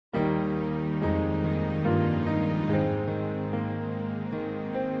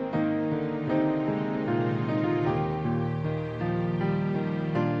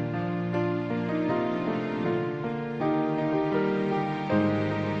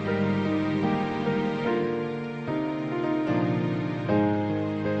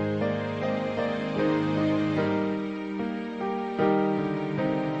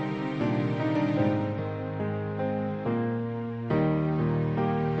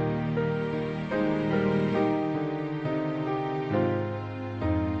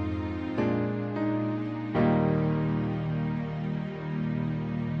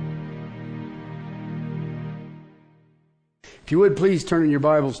If you would, please turn in your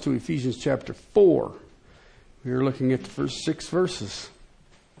Bibles to Ephesians chapter 4. We are looking at the first 6 verses.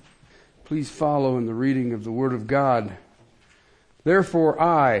 Please follow in the reading of the Word of God. Therefore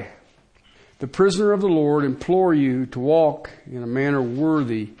I, the prisoner of the Lord, implore you to walk in a manner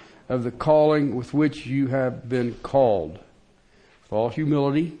worthy of the calling with which you have been called, with all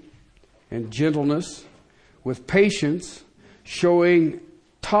humility and gentleness, with patience, showing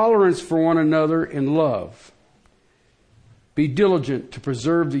tolerance for one another in love. Be diligent to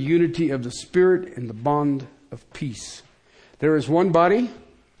preserve the unity of the Spirit in the bond of peace. There is one body,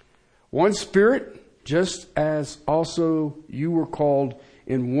 one Spirit, just as also you were called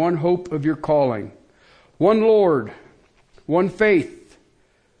in one hope of your calling. One Lord, one faith,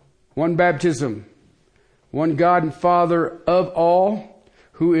 one baptism, one God and Father of all,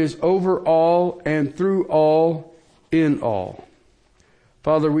 who is over all and through all, in all.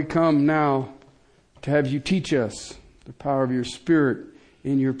 Father, we come now to have you teach us the power of your Spirit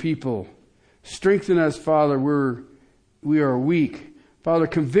in your people. Strengthen us, Father, where we are weak. Father,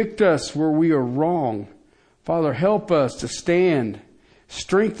 convict us where we are wrong. Father, help us to stand.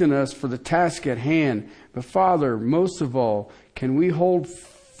 Strengthen us for the task at hand. But Father, most of all, can we hold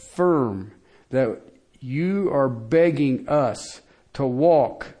firm that you are begging us to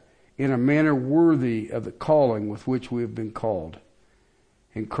walk in a manner worthy of the calling with which we have been called.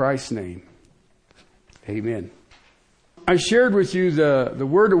 In Christ's name, amen. I shared with you the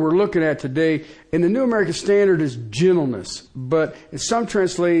word that we're looking at today. In the New American Standard is gentleness, but in some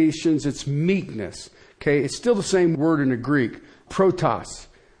translations it's meekness. Okay, it's still the same word in the Greek, protos.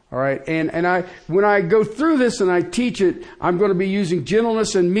 All right, and when I go through this and I teach it, I'm going to be using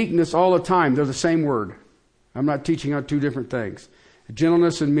gentleness and meekness all the time. They're the same word. I'm not teaching on two different things.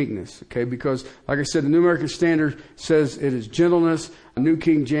 Gentleness and meekness, okay? Because, like I said, the New American Standard says it is gentleness. The New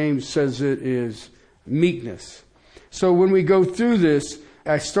King James says it is meekness. So when we go through this,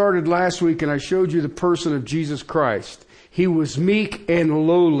 I started last week and I showed you the person of Jesus Christ. He was meek and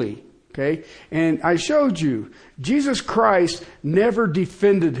lowly, okay? And I showed you Jesus Christ never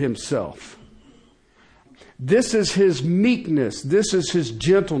defended himself. This is his meekness. This is his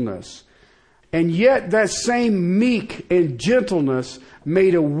gentleness. And yet that same meek and gentleness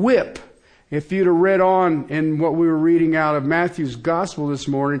made a whip. If you'd have read on in what we were reading out of Matthew's gospel this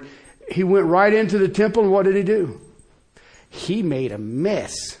morning, he went right into the temple and what did he do? He made a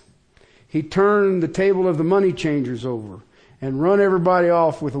mess. He turned the table of the money changers over and run everybody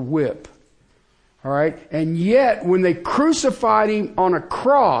off with a whip. All right. And yet when they crucified him on a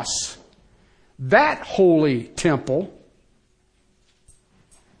cross, that holy temple,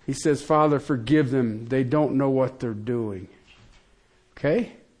 he says, Father, forgive them. They don't know what they're doing.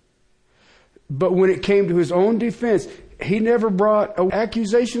 Okay? But when it came to his own defense, he never brought an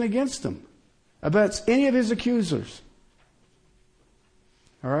accusation against them about any of his accusers.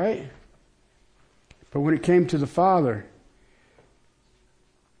 All right? But when it came to the Father,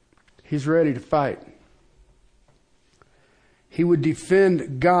 he's ready to fight. He would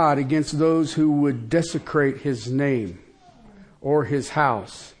defend God against those who would desecrate his name or his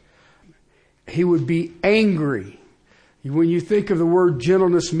house. He would be angry. When you think of the word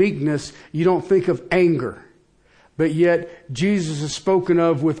gentleness, meekness, you don't think of anger. But yet, Jesus is spoken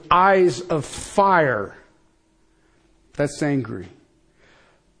of with eyes of fire. That's angry.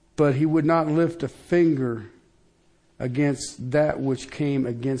 But he would not lift a finger against that which came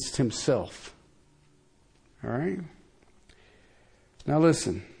against himself. All right? Now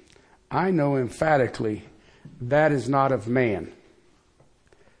listen, I know emphatically that is not of man.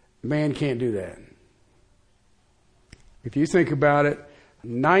 Man can't do that. If you think about it,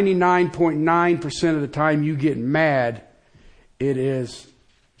 99.9% of the time you get mad, it is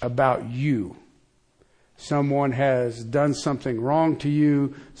about you. Someone has done something wrong to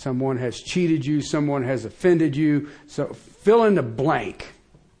you. Someone has cheated you. Someone has offended you. So fill in the blank.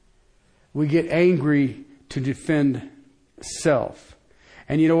 We get angry to defend self.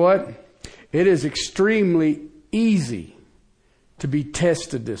 And you know what? It is extremely easy to be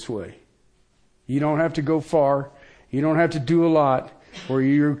tested this way. You don't have to go far. You don't have to do a lot, or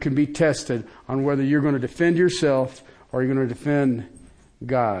you can be tested on whether you're going to defend yourself or you're going to defend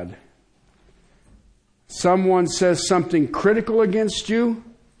God. Someone says something critical against you.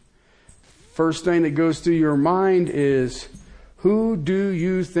 First thing that goes through your mind is, who do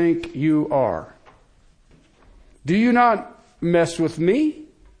you think you are? Do you not mess with me?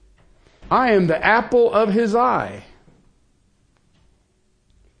 I am the apple of his eye.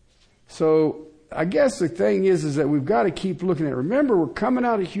 So I guess the thing is that we've got to keep looking at it. Remember, we're coming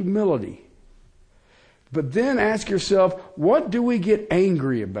out of humility. But then ask yourself, what do we get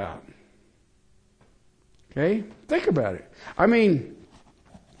angry about? Okay? Think about it. I mean,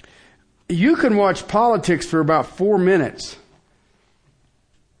 you can watch politics for about 4 minutes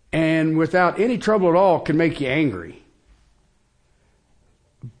and without any trouble at all can make you angry.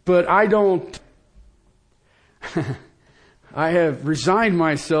 But I don't... I have resigned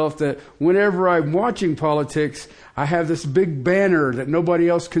myself that whenever I'm watching politics, I have this big banner that nobody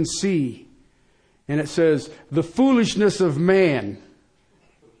else can see. And it says, "The foolishness of man."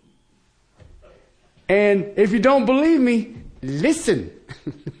 And if you don't believe me, listen.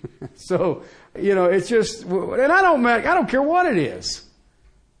 So, it's just, and I don't care what it is.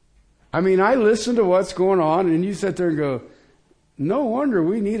 I mean, I listen to what's going on, and you sit there and go, no wonder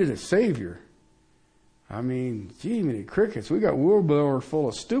we needed a Savior. I mean, gee, many crickets. We got wheelbarrow full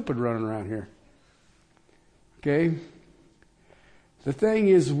of stupid running around here. Okay? The thing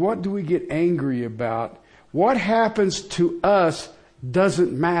is, what do we get angry about? What happens to us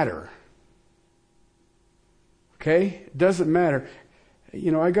doesn't matter. Okay? It doesn't matter.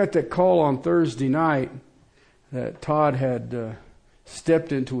 I got that call on Thursday night that Todd had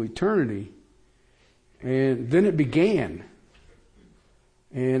stepped into eternity. And then it began.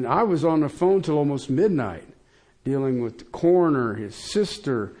 And I was on the phone till almost midnight, dealing with the coroner, his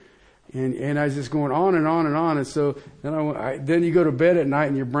sister, and I was just going on and on and on. And so then you go to bed at night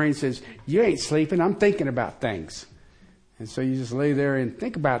and your brain says, "You ain't sleeping, I'm thinking about things." And so you just lay there and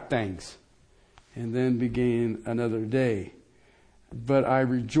think about things. And then began another day. But I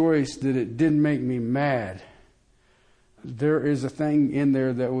rejoiced that it didn't make me mad. There is a thing in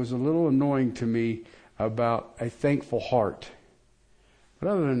there that was a little annoying to me about a thankful heart. But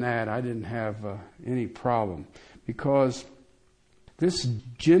other than that, I didn't have any problem, because this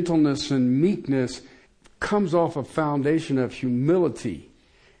gentleness and meekness comes off a foundation of humility,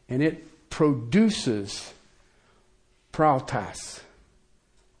 and it produces prautas,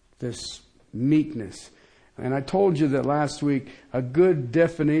 this meekness. And I told you that last week, a good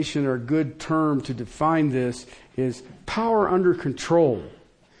definition or a good term to define this is power under control.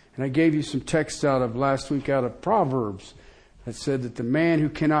 And I gave you some text out of last week out of Proverbs that said that the man who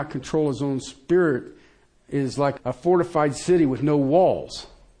cannot control his own spirit is like a fortified city with no walls.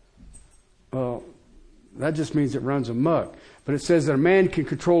 Well, that just means it runs amok. But it says that a man can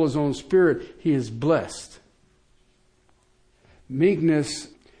control his own spirit, he is blessed. Meekness,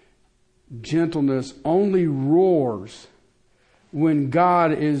 gentleness only roars when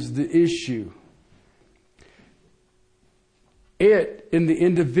God is the issue. It, in the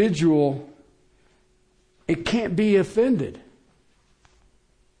individual, it can't be offended.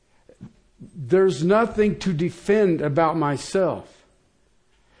 There's nothing to defend about myself.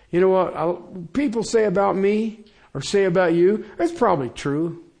 You know what people say about me or say about you, it's probably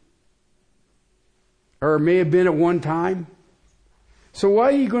true. Or it may have been at one time. So why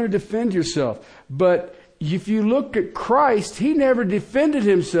are you going to defend yourself? But if you look at Christ, He never defended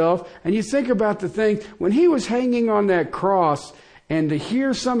Himself. And you think about the thing, when He was hanging on that cross, and to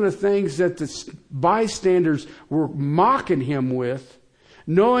hear some of the things that the bystanders were mocking Him with,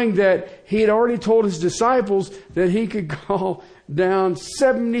 knowing that He had already told His disciples that He could call down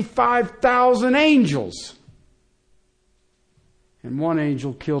 75,000 angels. And one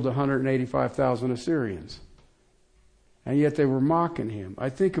angel killed 185,000 Assyrians. And yet they were mocking Him. I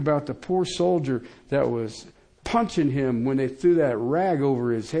think about the poor soldier that was punching Him when they threw that rag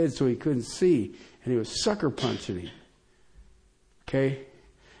over His head so He couldn't see. And he was sucker punching Him. Okay?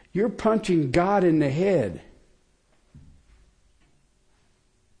 You're punching God in the head.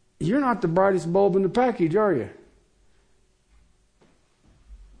 You're not the brightest bulb in the package, are you?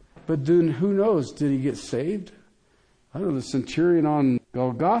 But then who knows? Did he get saved? I know the centurion on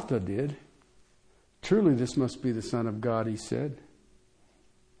Golgotha did. Truly, this must be the Son of God, he said.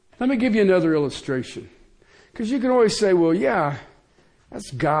 Let me give you another illustration. Because you can always say, well, yeah,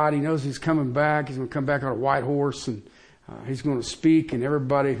 that's God. He knows He's coming back. He's going to come back on a white horse, and He's going to speak, and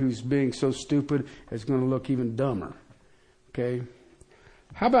everybody who's being so stupid is going to look even dumber. Okay?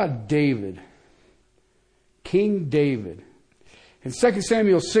 How about David? King David. In 2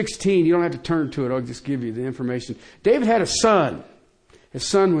 Samuel 16, you don't have to turn to it. I'll just give you the information. David had a son. His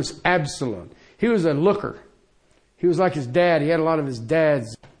son was Absalom. He was a looker. He was like his dad. He had a lot of his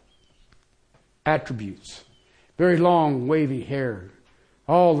dad's attributes. Very long, wavy hair.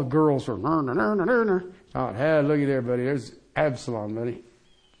 All the girls were, thought, hey, look at there, buddy. There's Absalom, buddy.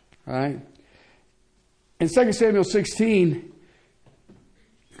 All right? In 2 Samuel 16,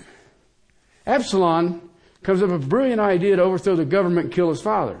 Absalom comes up with a brilliant idea to overthrow the government and kill his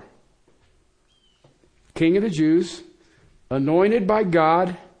father. King of the Jews, anointed by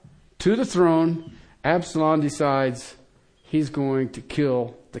God to the throne, Absalom decides he's going to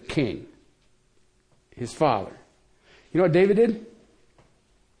kill the king. his father. You know what David did?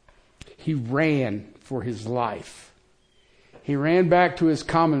 He ran for his life. He ran back to his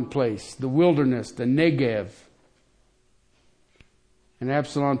common place, the wilderness, the Negev. And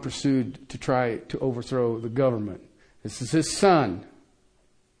Absalom pursued to try to overthrow the government. This is his son.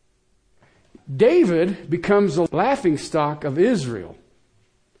 David becomes a laughingstock of Israel.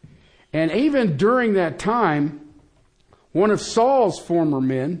 And even during that time, one of Saul's former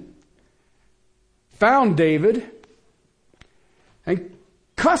men found David and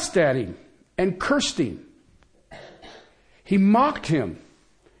cussed at him and cursed him. He mocked him.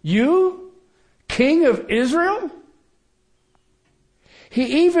 You, king of Israel?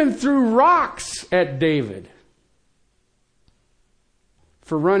 He even threw rocks at David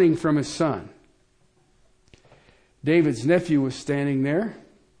for running from his son. David's nephew was standing there.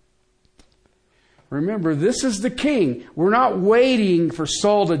 Remember, this is the king. We're not waiting for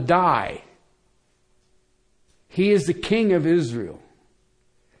Saul to die. He is the king of Israel.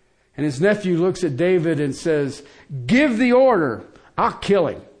 And his nephew looks at David and says, "Give the order. I'll kill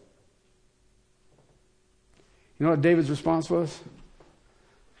him." You know what David's response was?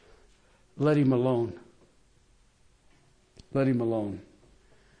 Let him alone. Let him alone.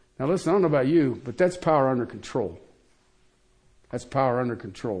 Now listen, I don't know about you, but that's power under control. That's power under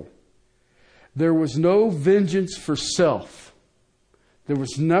control. There was no vengeance for self. There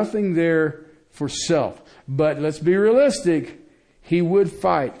was nothing there for self. But let's be realistic. He would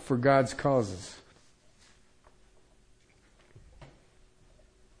fight for God's causes.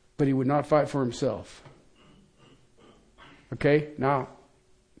 But he would not fight for himself. Okay? Now,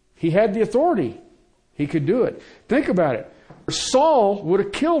 he had the authority. He could do it. Think about it. Saul would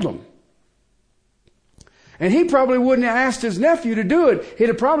have killed him. And he probably wouldn't have asked his nephew to do it. He'd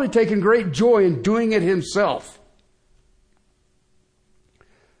have probably taken great joy in doing it himself.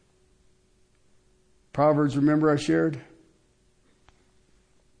 Proverbs, remember I shared?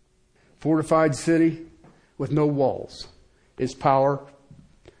 Fortified city with no walls is power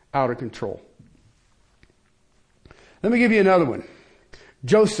out of control. Let me give you another one.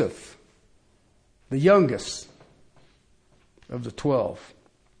 Joseph, the youngest of the 12.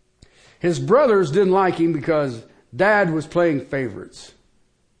 His brothers didn't like him because Dad was playing favorites.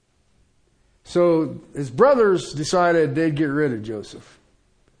 So his brothers decided they'd get rid of Joseph.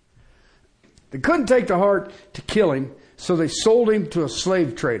 They couldn't take the heart to kill him, so they sold him to a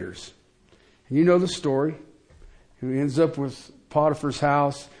slave traders. And you know the story. He ends up with Potiphar's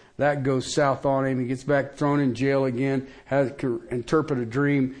house. That goes south on him. He gets back thrown in jail again, has to interpret a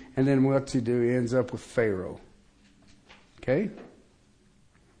dream, and then what's he do? He ends up with Pharaoh. Okay?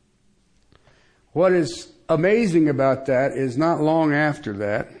 What is amazing about that is not long after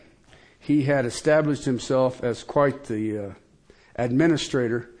that, he had established himself as quite the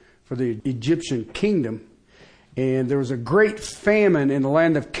administrator for the Egyptian kingdom. And there was a great famine in the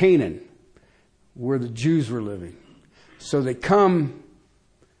land of Canaan where the Jews were living. So they come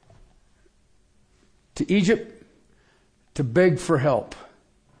to Egypt to beg for help.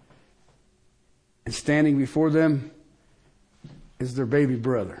 And standing before them is their baby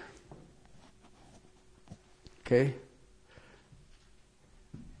brother. Okay?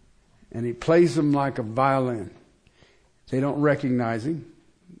 And he plays them like a violin. They don't recognize him.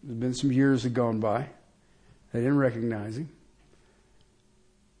 There's been some years that gone by. They didn't recognize him.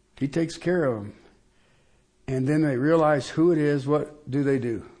 He takes care of them. And then they realize who it is. What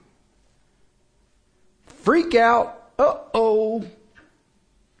do? Freak out. Uh-oh.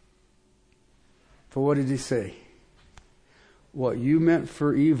 For what did he say? What you meant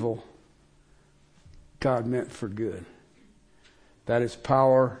for evil, God meant for good. That is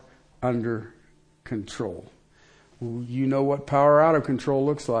power under control. You know what power out of control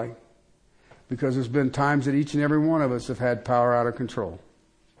looks like. Because there's been times that each and every one of us have had power out of control.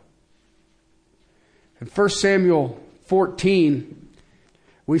 In 1 Samuel 14,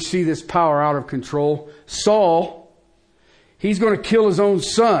 we see this power out of control. Saul, he's going to kill his own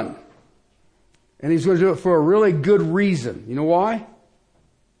son. And he's going to do it for a really good reason. You know why?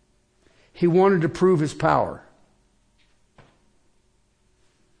 He wanted to prove his power.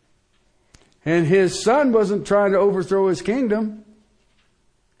 And his son wasn't trying to overthrow his kingdom.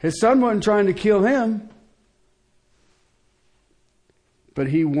 His son wasn't trying to kill him. But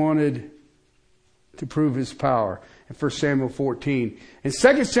he wanted to prove his power. In 1 Samuel 14. In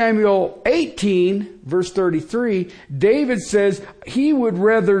 2 Samuel 18, verse 33, David says he would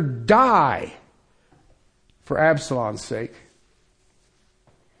rather die for Absalom's sake.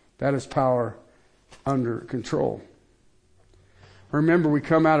 That is power under control. Remember, we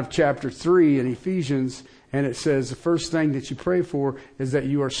come out of chapter 3 in Ephesians, and it says the first thing that you pray for is that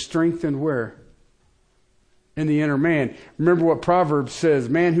you are strengthened where? in the inner man. Remember what Proverbs says,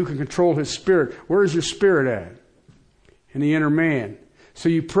 man who can control his spirit. Where is your spirit at? In the inner man. So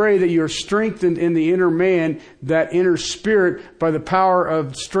you pray that you're strengthened in the inner man, that inner spirit, by the power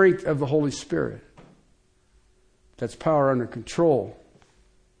of strength of the Holy Spirit. That's power under control.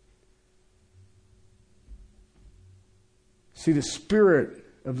 See, the Spirit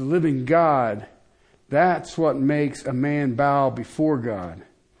of the living God, that's what makes a man bow before God.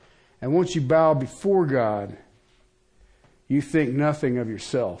 And once you bow before God, you think nothing of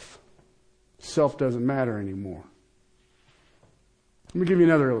yourself. Self doesn't matter anymore. Let me give you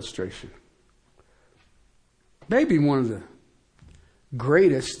another illustration. Maybe one of the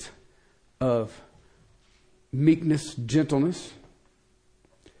greatest of meekness, gentleness.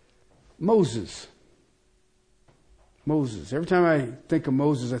 Moses. Moses. Every time I think of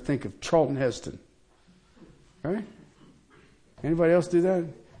Moses, I think of Charlton Heston. Right? Anybody else do that?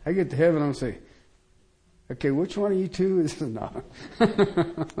 I get to heaven and I say, okay, which one of you two is not?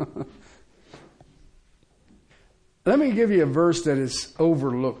 Let me give you a verse that is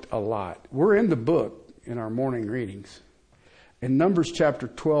overlooked a lot. We're in the book in our morning readings. In Numbers chapter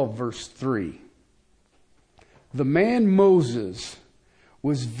 12, verse 3. The man Moses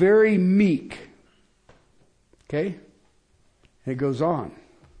was very meek. Okay? And it goes on.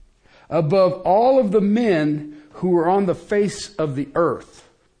 Above all of the men who were on the face of the earth.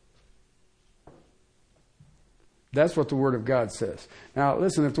 That's what the Word of God says. Now,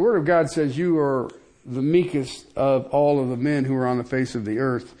 listen, if the Word of God says you are the meekest of all of the men who are on the face of the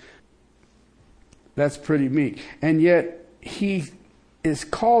earth, that's pretty meek. And yet, he is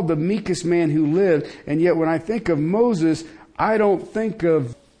called the meekest man who lived. And yet, when I think of Moses, I don't think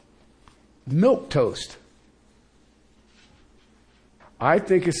of milk toast. I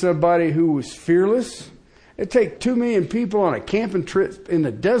think of somebody who was fearless. It'd take 2 million people on a camping trip in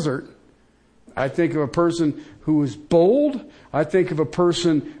the desert. I think of a person who was bold. I think of a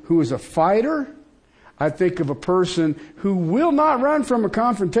person who is a fighter. I think of a person who will not run from a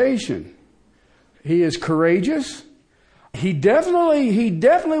confrontation. He is courageous. He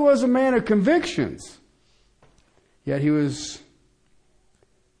definitely was a man of convictions. Yet he was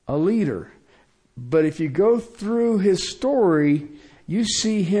a leader. But if you go through his story, you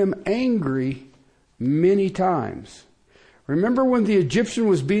see him angry many times. Remember when the Egyptian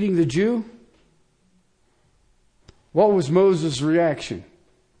was beating the Jew? What was Moses' reaction?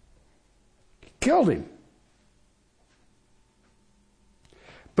 He killed him.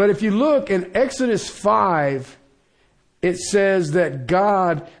 But if you look in Exodus 5, it says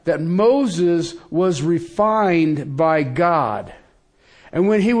that Moses was refined by God. And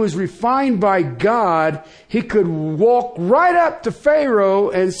when he was refined by God, he could walk right up to Pharaoh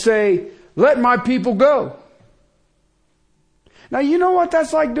and say, let my people go. Now, you know what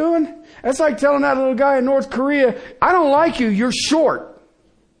that's like doing? That's like telling that little guy in North Korea, I don't like you, you're short.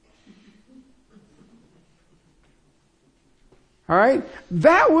 All right?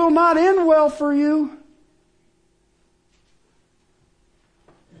 That will not end well for you.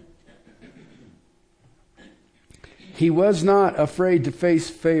 He was not afraid to face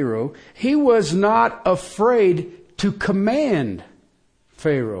Pharaoh. He was not afraid to command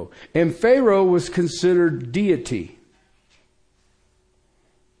Pharaoh. And Pharaoh was considered deity.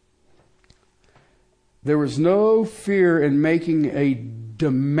 There was no fear in making a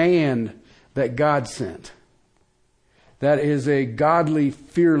demand that God sent. That is a godly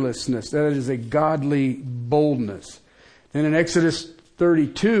fearlessness. That is a godly boldness. Then in Exodus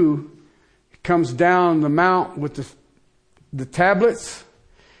 32, he comes down the mount with the tablets,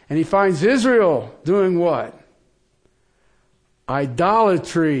 and he finds Israel doing what?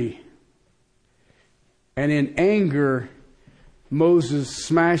 Idolatry. And in anger, Moses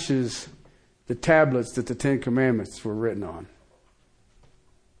smashes the tablets that the Ten Commandments were written on.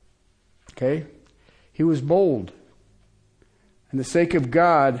 Okay? He was bold. In the sake of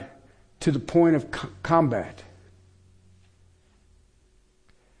God, to the point of combat.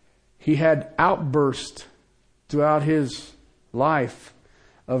 He had outbursts throughout his life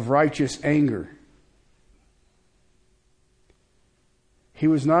of righteous anger. He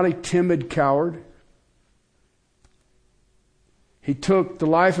was not a timid coward. He took the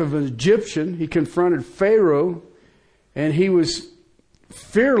life of an Egyptian. He confronted Pharaoh, and he was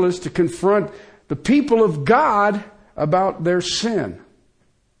fearless to confront the people of God about their sin.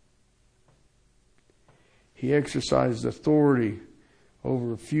 He exercised authority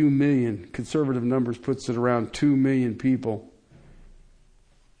over a few million. Conservative numbers puts it around 2 million people.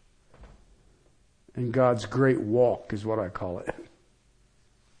 And God's great walk is what I call it.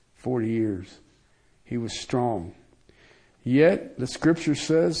 40 years. He was strong. Yet, the scripture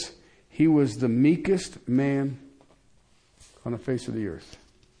says, He was the meekest man on the face of the earth.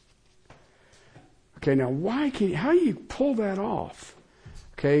 Okay, now how do you pull that off?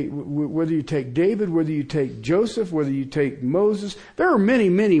 Okay, whether you take David, whether you take Joseph, whether you take Moses, there are many,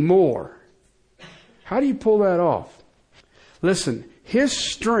 many more. How do you pull that off? Listen, his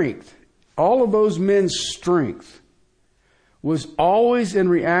strength, all of those men's strength, was always in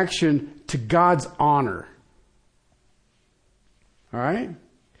reaction to God's honor. All right?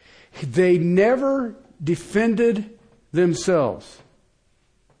 They never defended themselves.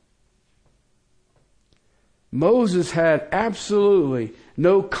 Moses had absolutely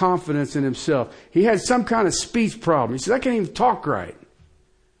no confidence in himself. He had some kind of speech problem. He said, I can't even talk right.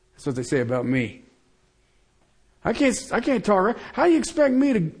 That's what they say about me. I can't talk right. How do you expect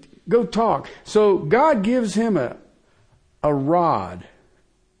me to go talk? So God gives him a rod.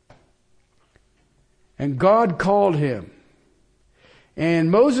 And God called him.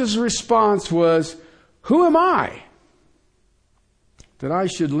 And Moses' response was, who am I that I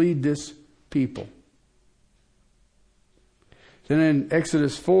should lead this people? Then in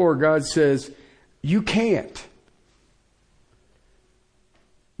Exodus 4, God says, you can't,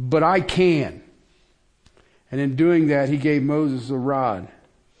 but I can. And in doing that, he gave Moses a rod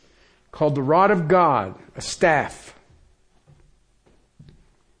called the rod of God, a staff.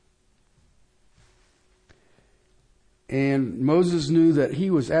 And Moses knew that he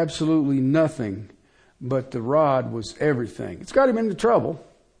was absolutely nothing, but the rod was everything. It's got him into trouble.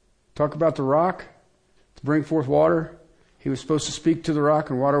 Talk about the rock to bring forth water. He was supposed to speak to the rock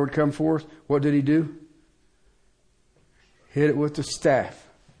and water would come forth. What did he do? Hit it with the staff.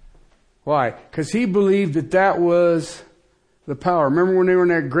 Why? Because he believed that was the power. Remember when they were in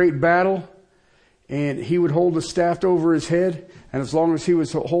that great battle and he would hold the staff over his head, and as long as he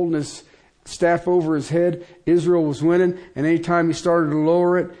was holding his staff over his head, Israel was winning, and anytime he started to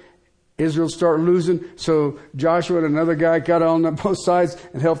lower it, Israel started losing. So Joshua and another guy got on both sides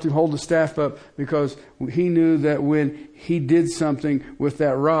and helped him hold the staff up, because he knew that when he did something with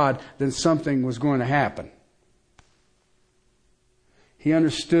that rod, then something was going to happen. He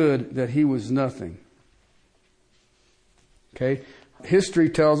understood that he was nothing. Okay? History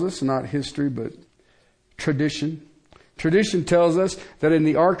tells us, not history, but tradition. Tradition tells us that in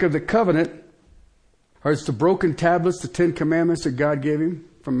the Ark of the Covenant, or it's the broken tablets, the 10 Commandments that God gave him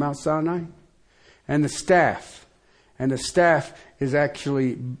from Mount Sinai, and the staff. And the staff is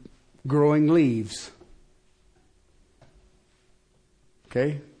actually growing leaves.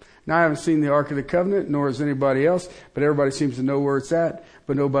 Okay? Now, I haven't seen the Ark of the Covenant, nor has anybody else, but everybody seems to know where it's at,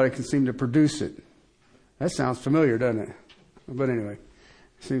 but nobody can seem to produce it. That sounds familiar, doesn't it? But anyway,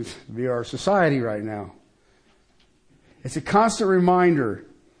 it seems to be our society right now. It's a constant reminder,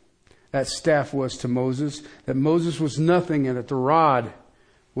 that staff was to Moses, that Moses was nothing and that the rod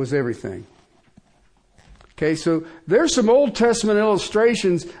was everything. Okay, so there's some Old Testament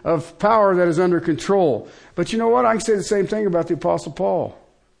illustrations of power that is under control. But you know what? I can say the same thing about the Apostle Paul.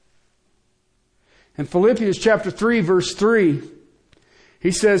 In Philippians chapter 3, verse 3,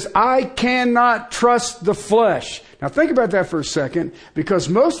 he says, I cannot trust the flesh. Now think about that for a second, because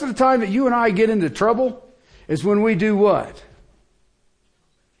most of the time that you and I get into trouble is when we do what?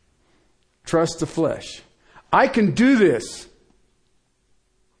 Trust the flesh. I can do this.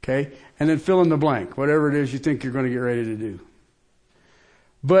 Okay? And then fill in the blank, whatever it is you think you're going to get ready to do.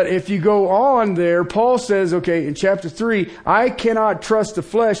 But if you go on there, Paul says, okay, in chapter 3, I cannot trust the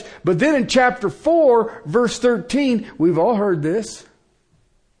flesh. But then in chapter 4, verse 13, we've all heard this.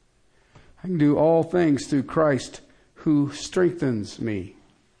 I can do all things through Christ who strengthens me.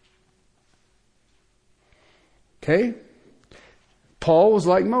 Okay? Paul was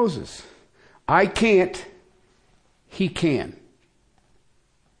like Moses. I can't, he can.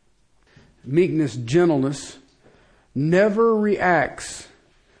 Meekness, gentleness, never reacts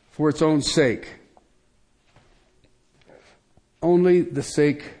for its own sake. Only the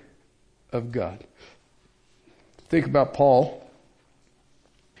sake of God. Think about Paul.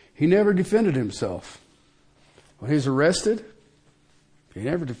 He never defended himself. When he was arrested, he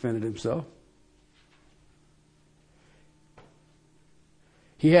never defended himself.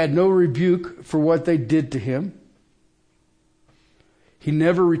 He had no rebuke for what they did to him. He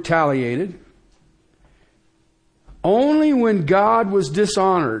never retaliated. Only when God was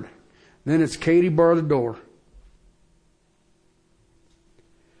dishonored, then it's Katie bar the door.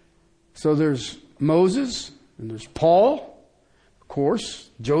 So there's Moses, and there's Paul, of course,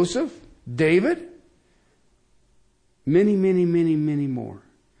 Joseph, David, many, many, many, many more.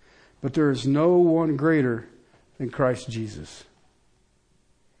 But there is no one greater than Christ Jesus.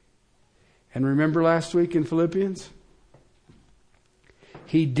 And remember last week in Philippians?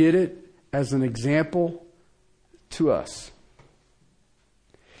 He did it as an example to us.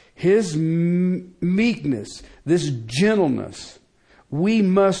 His meekness, this gentleness, we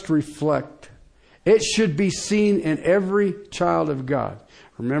must reflect. It should be seen in every child of God.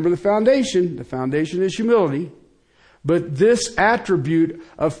 Remember the foundation. The foundation is humility. But this attribute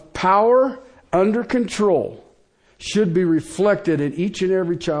of power under control should be reflected in each and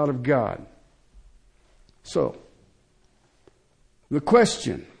every child of God. So, the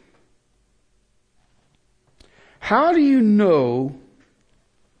question: how do you know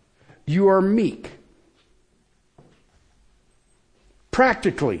you are meek?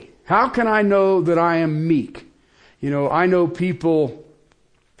 Practically, how can I know that I am meek? I know people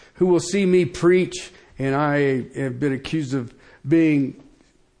who will see me preach, and I have been accused of being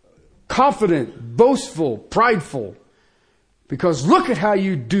confident, boastful, prideful, because look at how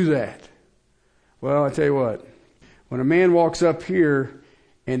you do that. Well, I tell you what, when a man walks up here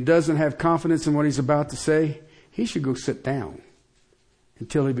and doesn't have confidence in what he's about to say, he should go sit down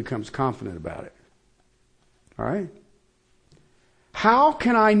until he becomes confident about it. All right? How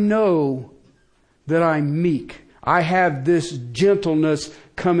can I know that I'm meek? I have this gentleness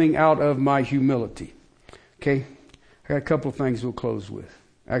coming out of my humility. Okay? I got a couple of things we'll close with.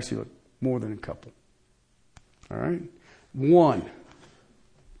 Actually, look, more than a couple. All right? One,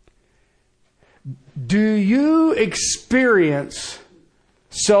 do you experience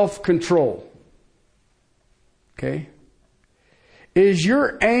self-control? Okay? Is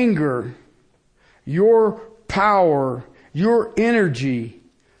your anger, your power, your energy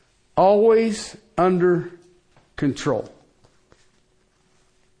always under control?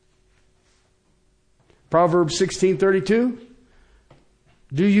 Proverbs 16:32.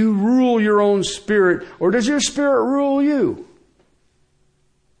 Do you rule your own spirit, or does your spirit rule you?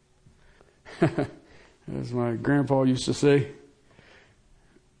 As my grandpa used to say,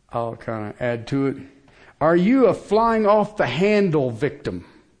 I'll kind of add to it. Are you a flying off the handle victim?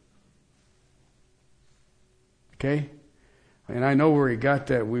 Okay? And I know where he got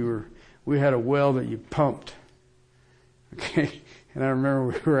that. We had a well that you pumped. Okay? And I remember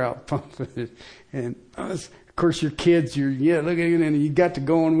we were out pumping it. And of course your kids, look at it, and you got to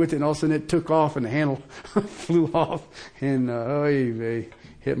going with it, and all of a sudden it took off and the handle flew off. And they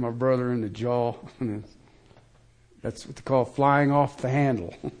hit my brother in the jaw. That's what they call flying off the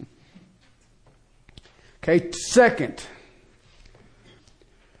handle. Okay, second,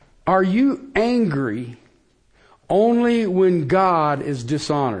 are you angry only when God is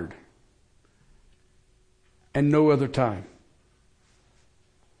dishonored and no other time?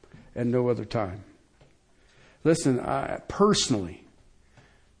 And no other time. Listen, personally,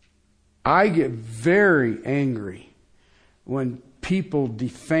 I get very angry when people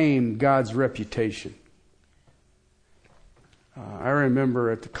defame God's reputation. I remember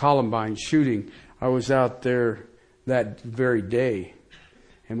at the Columbine shooting, I was out there that very day,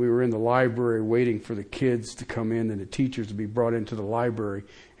 and we were in the library waiting for the kids to come in and the teachers to be brought into the library,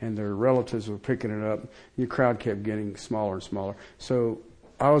 and their relatives were picking it up. The crowd kept getting smaller and smaller. So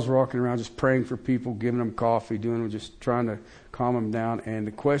I was walking around just praying for people, giving them coffee, just trying to calm them down. And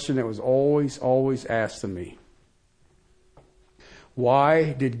the question that was always asked of me: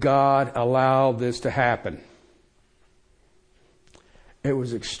 why did God allow this to happen? It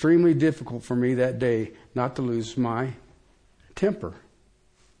was extremely difficult for me that day not to lose my temper.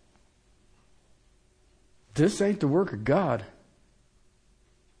 This ain't the work of God.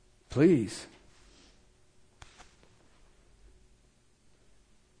 Please.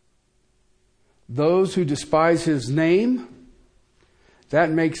 Those who despise His name,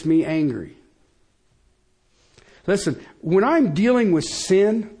 that makes me angry. Listen, when I'm dealing with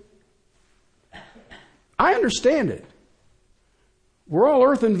sin, I understand it. We're all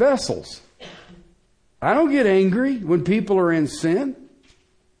earthen vessels. I don't get angry when people are in sin.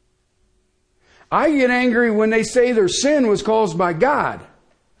 I get angry when they say their sin was caused by God.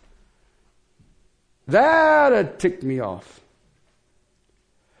 That'd tick me off.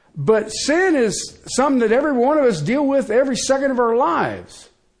 But sin is something that every one of us deal with every second of our lives.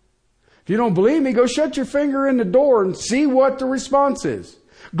 If you don't believe me, go shut your finger in the door and see what the response is.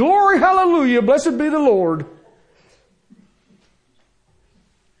 Glory, hallelujah, blessed be the Lord.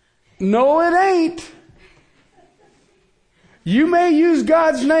 No, it ain't. You may use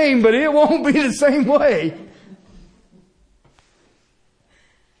God's name, but it won't be the same way.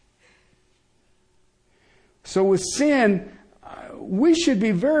 So with sin, we should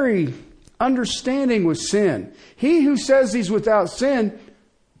be very understanding with sin. He who says he's without sin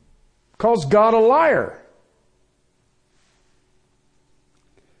calls God a liar.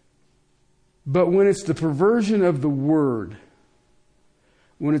 But when it's the perversion of the word,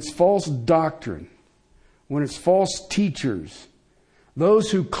 when it's false doctrine, when it's false teachers, those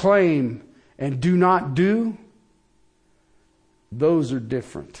who claim and do not do, those are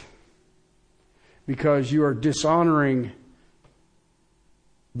different. Because you are dishonoring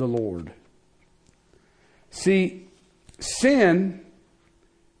the Lord. See, sin,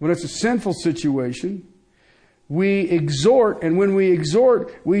 when it's a sinful situation, we exhort, and when we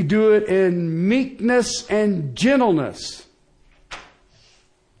exhort, we do it in meekness and gentleness.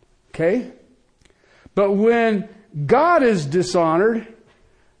 Okay? But when God is dishonored,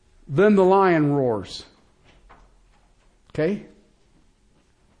 then the lion roars. Okay?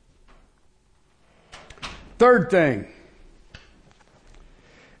 Third thing.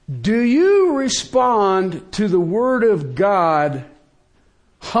 Do you respond to the Word of God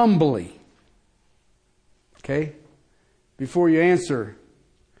humbly? Okay? Before you answer,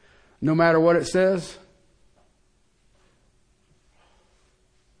 no matter what it says.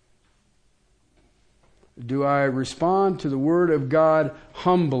 Do I respond to the Word of God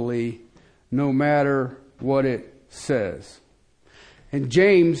humbly, no matter what it says? In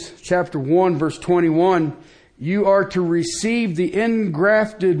James chapter 1, verse 21, you are to receive the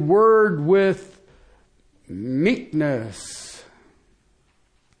engrafted Word with meekness.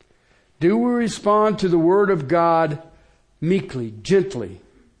 Do we respond to the Word of God meekly, gently?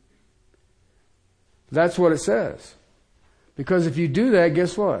 That's what it says. Because if you do that,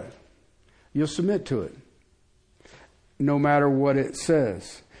 guess what? You'll submit to it. No matter what it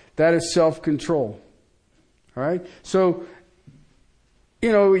says. That is self-control. All right? So,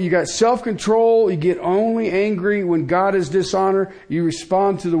 you got self-control. You get only angry when God is dishonored. You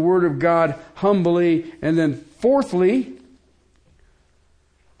respond to the Word of God humbly. And then fourthly,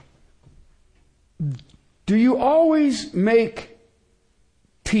 do you always make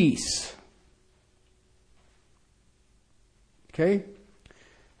peace? Okay?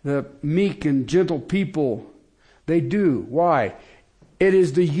 The meek and gentle people, they do. Why? It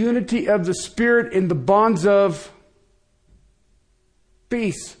is the unity of the Spirit in the bonds of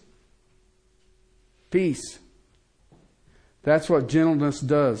peace. Peace. That's what gentleness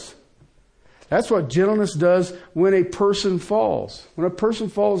does. That's what gentleness does when a person falls. When a person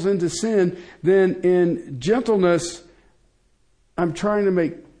falls into sin, then in gentleness, I'm trying to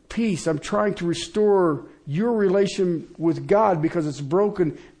make peace. I'm trying to restore your relation with God because it's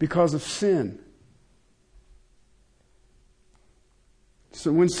broken because of sin.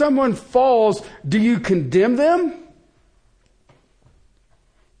 So when someone falls, do you condemn them?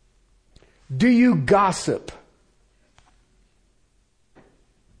 Do you gossip?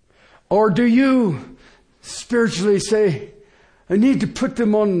 Or do you spiritually say, I need to put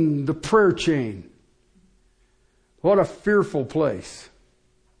them on the prayer chain? What a fearful place.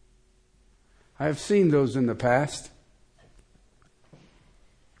 I have seen those in the past.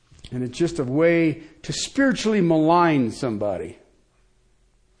 And it's just a way to spiritually malign somebody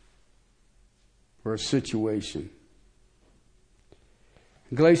or a situation.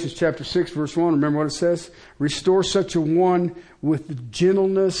 In Galatians chapter 6, verse 1, remember what it says? Restore such a one with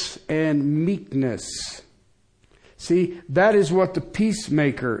gentleness and meekness. See, that is what the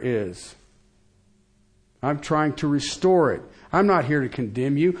peacemaker is. I'm trying to restore it. I'm not here to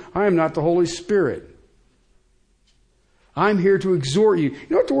condemn you. I am not the Holy Spirit. I'm here to exhort you. You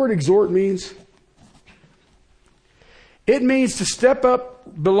know what the word exhort means? It means to step up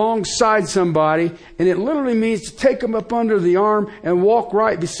alongside somebody, and it literally means to take them up under the arm and walk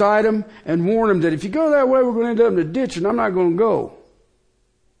right beside them and warn them that if you go that way, we're going to end up in a ditch and I'm not going to go.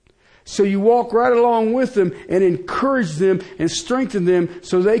 So you walk right along with them and encourage them and strengthen them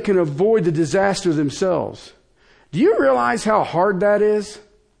so they can avoid the disaster themselves. Do you realize how hard that is?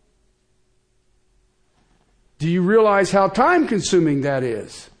 Do you realize how time-consuming that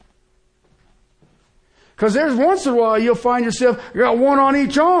is? Because there's once in a while you'll find yourself, you got one on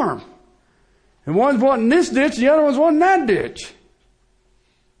each arm. And one's wanting this ditch, the other one's wanting that ditch.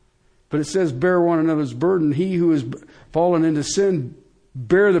 But it says, bear one another's burden. He who has fallen into sin,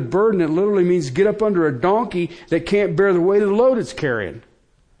 bear the burden. It literally means get up under a donkey that can't bear the weight of the load it's carrying.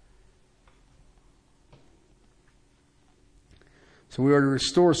 So we are to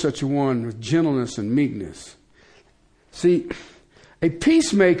restore such a one with gentleness and meekness. See, a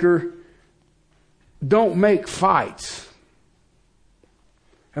peacemaker don't make fights.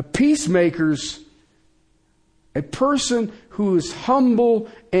 A person who is humble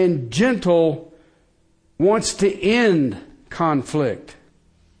and gentle wants to end conflict.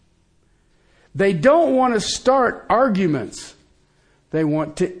 They don't want to start arguments. They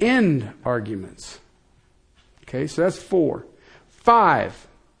want to end arguments. Okay, so that's 4. 5.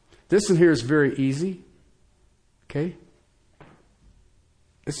 This one here is very easy. Okay?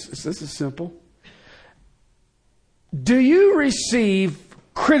 This is simple. Do you receive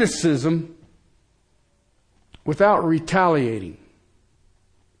criticism without retaliating,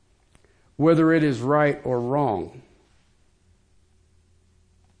 whether it is right or wrong?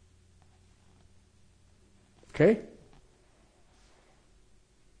 Okay?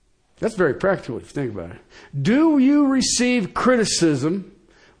 That's very practical if you think about it. Do you receive criticism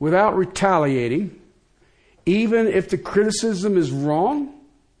without retaliating, even if the criticism is wrong?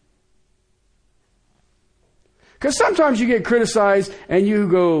 Because sometimes you get criticized and you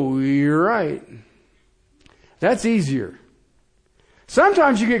go, you're right. That's easier.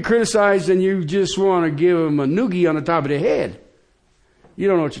 Sometimes you get criticized and you just want to give them a noogie on the top of the head. You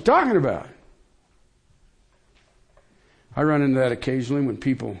don't know what you're talking about. I run into that occasionally when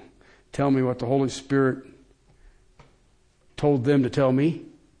people tell me what the Holy Spirit told them to tell me.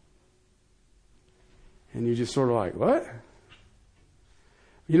 And you're just sort of like, what?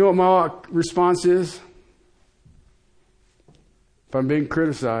 You know what my response is? If I'm being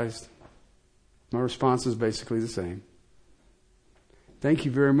criticized, my response is basically the same. Thank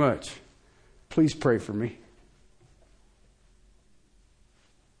you very much. Please pray for me.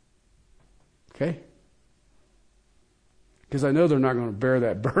 Okay? Because I know they're not going to bear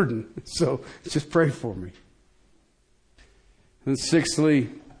that burden. So just pray for me. And sixthly,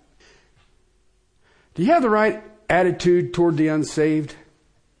 do you have the right attitude toward the unsaved?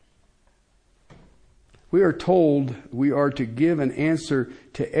 We are told we are to give an answer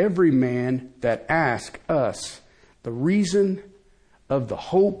to every man that asks us the reason of the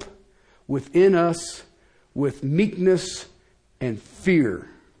hope within us with meekness and fear.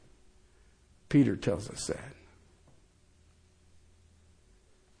 Peter tells us that.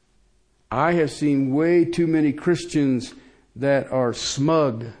 I have seen way too many Christians that are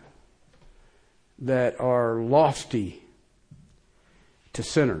smug, that are lofty to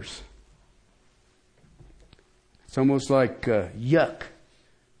sinners. It's almost like yuck.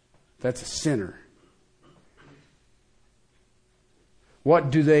 That's a sinner.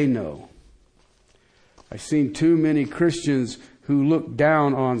 What do they know? I've seen too many Christians who look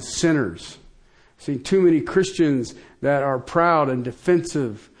down on sinners. I've seen too many Christians that are proud and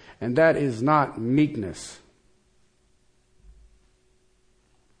defensive, and that is not meekness.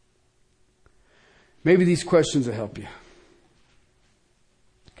 Maybe these questions will help you.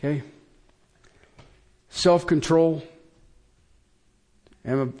 Okay? Self-control.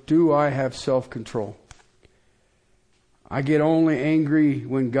 Do I have self-control? I get only angry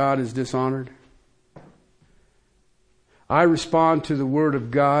when God is dishonored. I respond to the Word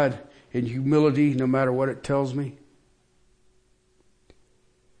of God in humility no matter what it tells me.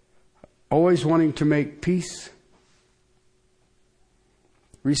 Always wanting to make peace.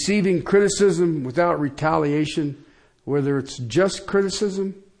 Receiving criticism without retaliation, whether it's just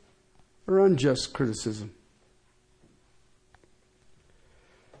criticism or unjust criticism.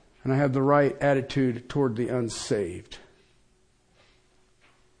 And I have the right attitude toward the unsaved.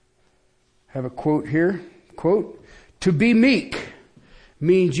 I have a quote here. Quote, to be meek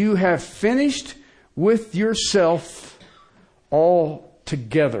means you have finished with yourself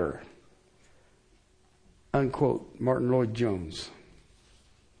altogether. Unquote. Martin Lloyd-Jones.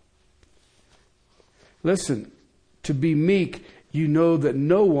 Listen, to be meek, you know that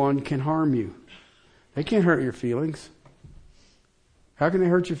no one can harm you. They can't hurt your feelings. How can they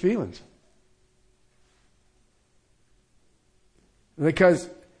hurt your feelings? Because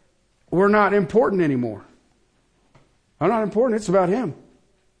we're not important anymore. I'm not important. It's about Him.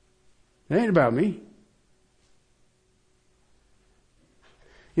 It ain't about me.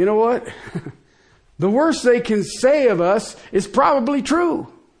 You know what? The worst they can say of us is probably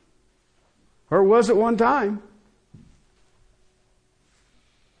true. Or was at one time.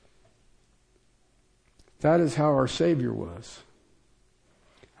 That is how our Savior was.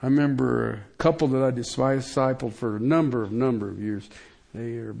 I remember a couple that I discipled for a number of years.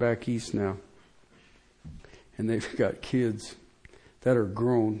 They are back east now. And they've got kids that are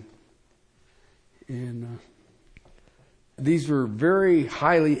grown. And these were very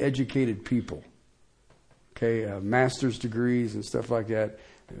highly educated people. Okay, master's degrees and stuff like that.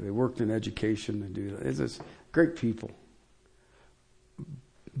 They worked in education. They do that. It's just great people.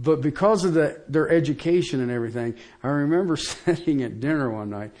 But because of their education and everything, I remember sitting at dinner one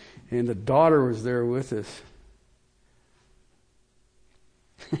night, and the daughter was there with us.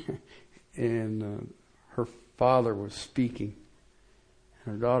 And her father was speaking.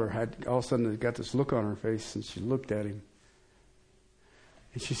 Her daughter had all of a sudden got this look on her face, and she looked at him.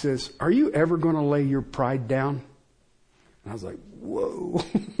 And she says, "Are you ever going to lay your pride down?" And I was like, whoa,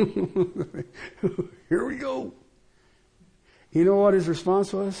 here we go. You know what his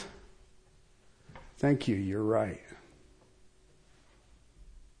response was? Thank you, you're right.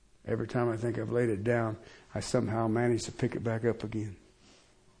 Every time I think I've laid it down, I somehow manage to pick it back up again.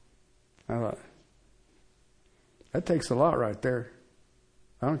 I thought, that takes a lot right there.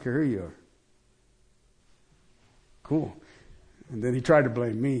 I don't care who you are. Cool. And then he tried to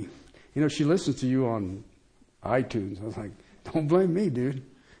blame me. You know, she listens to you on iTunes. I was like, don't blame me, dude.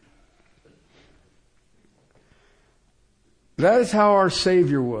 That is how our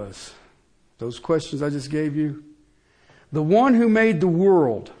Savior was. Those questions I just gave you. The one who made the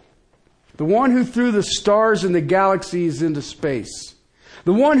world. The one who threw the stars and the galaxies into space.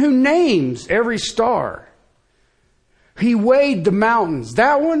 The one who names every star. He weighed the mountains.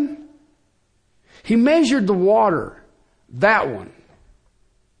 That one. He measured the water. That one.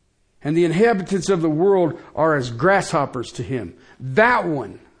 And the inhabitants of the world are as grasshoppers to him. That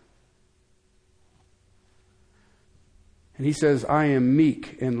one. And he says, I am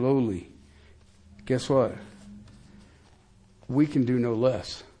meek and lowly. Guess what? We can do no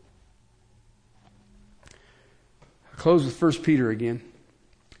less. I close with 1 Peter again.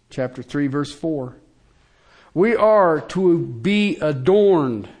 Chapter 3, verse 4. We are to be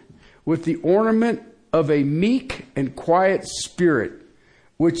adorned with the ornament of a meek and quiet spirit,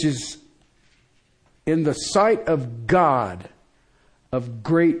 which is in the sight of God of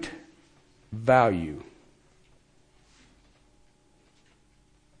great value.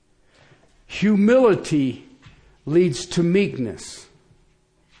 Humility leads to meekness.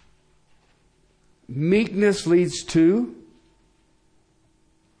 Meekness leads to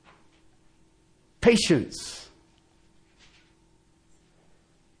patience.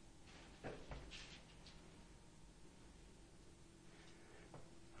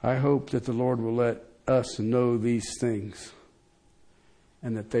 I hope that the Lord will let us know these things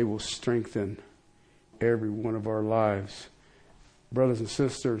and that they will strengthen every one of our lives. Brothers and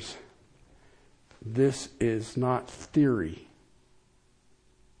sisters, this is not theory.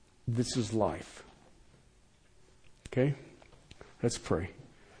 This is life. Okay? Let's pray.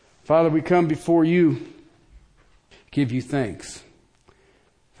 Father, we come before you, give you thanks.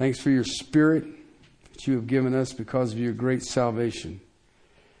 Thanks for your Spirit that you have given us because of your great salvation.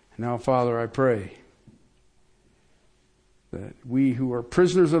 And now, Father, I pray that we who are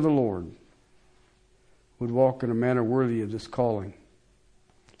prisoners of the Lord would walk in a manner worthy of this calling.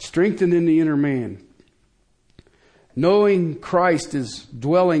 Strengthened in the inner man, knowing Christ is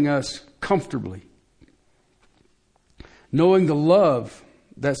dwelling us comfortably, knowing the love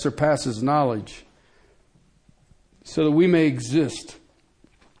that surpasses knowledge, so that we may exist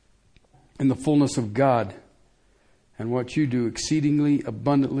in the fullness of God and what you do exceedingly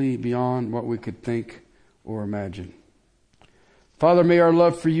abundantly beyond what we could think or imagine. Father, may our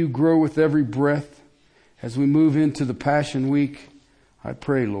love for you grow with every breath as we move into the Passion Week. I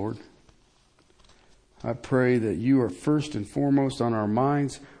pray, Lord, I pray that you are first and foremost on our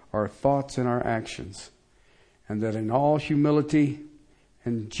minds, our thoughts, and our actions, and that in all humility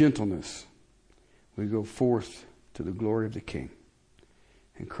and gentleness we go forth to the glory of the King.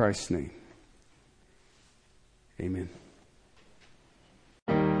 In Christ's name, amen.